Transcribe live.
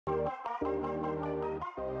Yeah,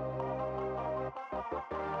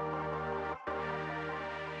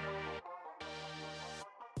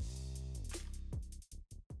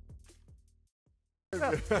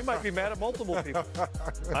 he might be mad at multiple people.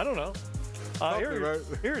 I don't know.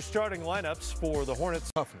 Here's starting lineups for the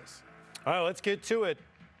Hornets. Toughness. All right, let's get to it.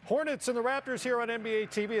 Hornets and the Raptors here on NBA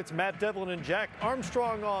TV. It's Matt Devlin and Jack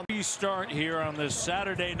Armstrong on. We start here on this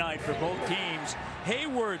Saturday night for both teams.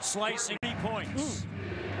 Hayward slicing 3 points.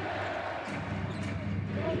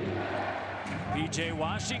 P.J.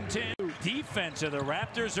 Washington. Defense of the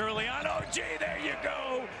Raptors early on. Oh, gee, there you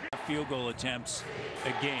go. Field goal attempts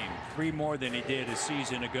a game. 3 more than he did a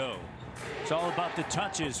season ago. It's all about the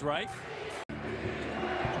touches, right?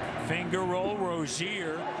 Finger roll,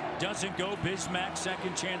 Rozier doesn't go. Bismack,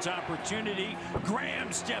 second chance opportunity.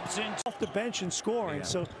 Graham steps in. Off the bench and scoring,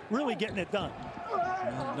 so really getting it done.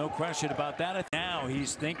 No question about that. Now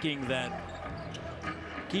he's thinking that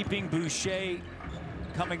keeping Boucher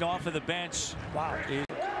coming off of the bench. Wow.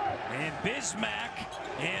 And Bismack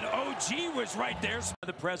and OG was right there.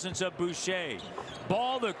 The presence of Boucher.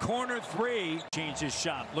 Ball the corner 3. Changed his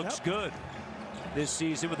shot. Looks good this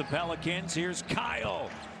season with the Pelicans. Here's Kyle.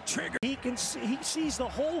 Trigger. He sees the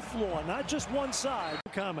whole floor, not just one side.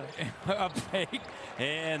 Comment. A fake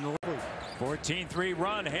and 14-3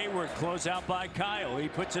 run. Hayward close out by Kyle. He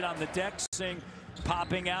puts it on the deck.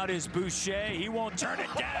 Popping out is Boucher. He won't turn it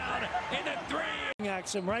down in the 3.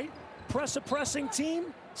 Axum, right? Press a pressing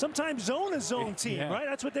team. Sometimes zone a zone team, right?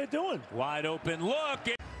 That's what they're doing. Wide open look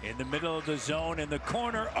in the middle of the zone in the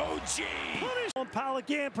corner. OG. On Powell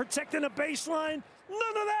again, protecting the baseline. None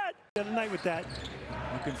of that. The other night with that.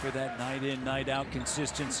 Looking for that night in, night out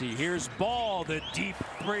consistency. Here's Ball, the deep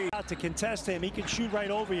 3. To contest him, he can shoot right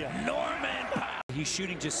over you. Norman. He's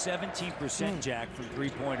shooting just 17%, Jack, from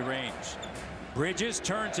 3-point range. Bridges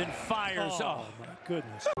turns and fires. Oh my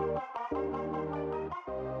goodness.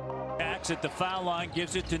 Backs at the foul line,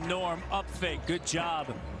 gives it to Norm. Up fake. Good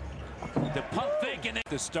job. The pump fake and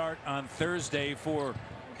the start on Thursday for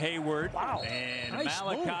Hayward. Wow. And nice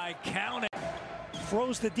Malachi counted.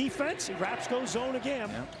 Throws the defense. Raps go zone again.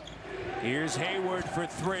 Yep. Here's Hayward for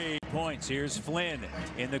 3 points. Here's Flynn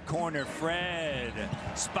in the corner. Fred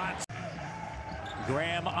spots.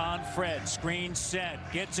 Graham on Fred. Screen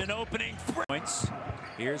set. Gets an opening. 3 points.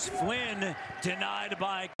 Here's Flynn. Denied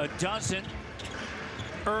by a dozen.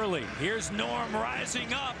 Early. Here's Norm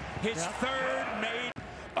rising up. His third made.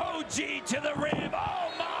 OG to the rim.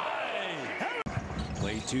 Oh my!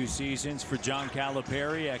 Played 2 seasons for John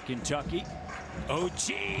Calipari at Kentucky. OG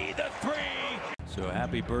the 3. So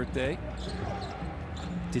happy birthday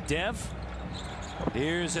to Dev.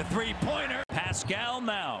 Here's a 3-pointer. Pascal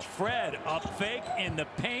now. Fred up fake in the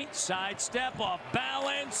paint. Sidestep off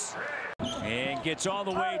balance. And gets all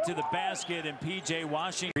the way to the basket, and P.J.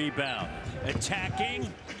 Washington rebound.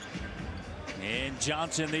 Attacking. And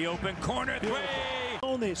Johnson the open corner 3.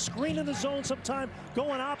 On the screen in the zone sometime.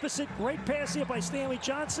 Going opposite. Great pass here by Stanley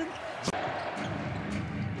Johnson.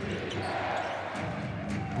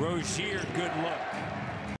 Rozier, good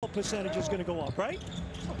look. Percentage is going to go up, right?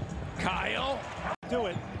 Kyle. Do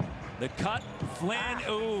it. The cut. Flynn.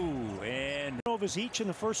 Ooh. And Overs each in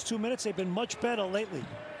the first 2 minutes. They've been much better lately.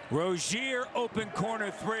 Rozier, open corner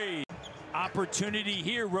 3. Opportunity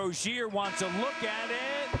here. Rozier wants a look at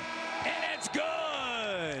it.